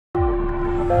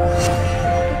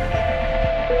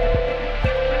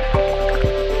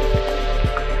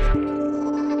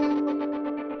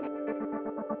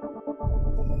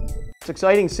It's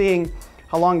exciting seeing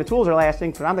how long the tools are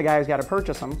lasting, because I'm the guy who's got to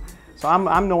purchase them. So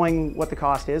I'm knowing what the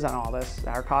cost is on all this.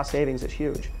 Our cost savings is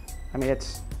huge. I mean,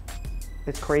 it's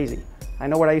crazy. I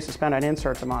know what I used to spend on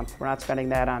inserts a month. We're not spending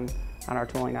that on our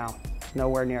tooling now.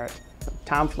 Nowhere near it.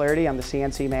 Tom Flaherty, I'm the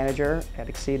CNC Manager at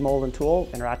Accede Mold and Tool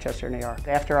in Rochester, New York.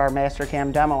 After our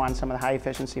Mastercam demo on some of the high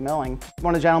efficiency milling,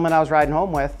 one of the gentlemen I was riding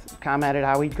home with commented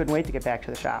how he couldn't wait to get back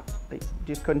to the shop. He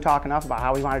just couldn't talk enough about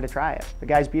how he wanted to try it. The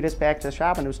guys beat us back to the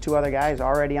shop, and there was 2 other guys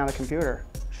already on the computer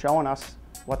showing us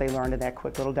what they learned in that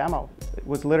quick little demo. It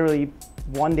was literally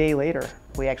 1 day later,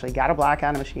 we actually got a block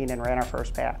on the machine and ran our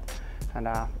first path. And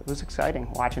it was exciting,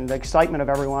 watching the excitement of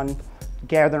everyone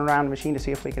gathering around the machine to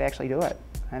see if we could actually do it.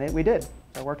 And we did.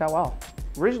 It worked out well.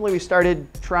 Originally, we started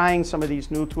trying some of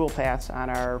these new tool paths on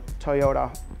our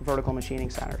Toyota vertical machining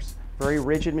centers. Very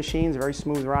rigid machines, very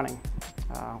smooth running.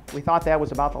 We thought that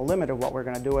was about the limit of what we were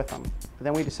going to do with them. But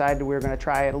then we decided we were going to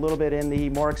try it a little bit in the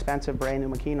more expensive brand new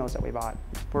Makinos that we bought.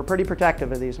 We're pretty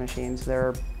protective of these machines.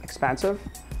 They're expensive.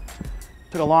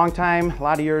 Took a long time, a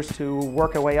lot of years to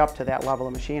work our way up to that level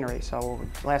of machinery. So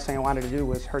the last thing I wanted to do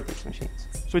was hurt these machines.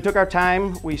 So we took our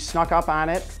time, we snuck up on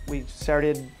it. We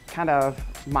started kind of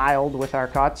mild with our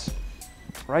cuts.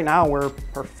 Right now, our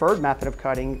preferred method of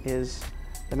cutting is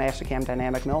the Mastercam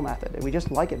dynamic mill method. We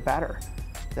just like it better.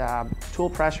 The tool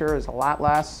pressure is a lot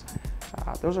less.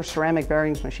 Those are ceramic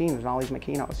bearings machines and all these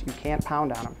Makinos. You can't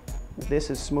pound on them. This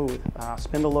is smooth.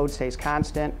 Spindle load stays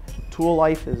constant. Tool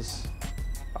life is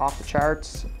off the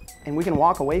charts. And we can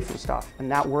walk away from stuff and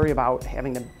not worry about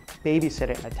having to babysit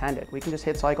it and attend it. We can just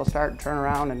hit cycle start and turn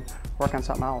around and work on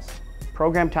something else.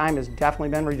 Program time has definitely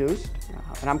been reduced.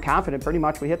 And I'm confident pretty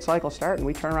much we hit cycle start and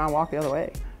we turn around and walk the other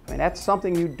way. I mean, that's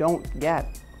something you don't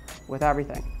get with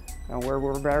everything. And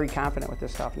we're very confident with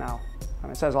this stuff now. I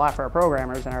mean, it says a lot for our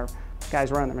programmers and our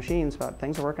guys running the machines, but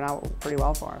things are working out pretty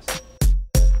well for us.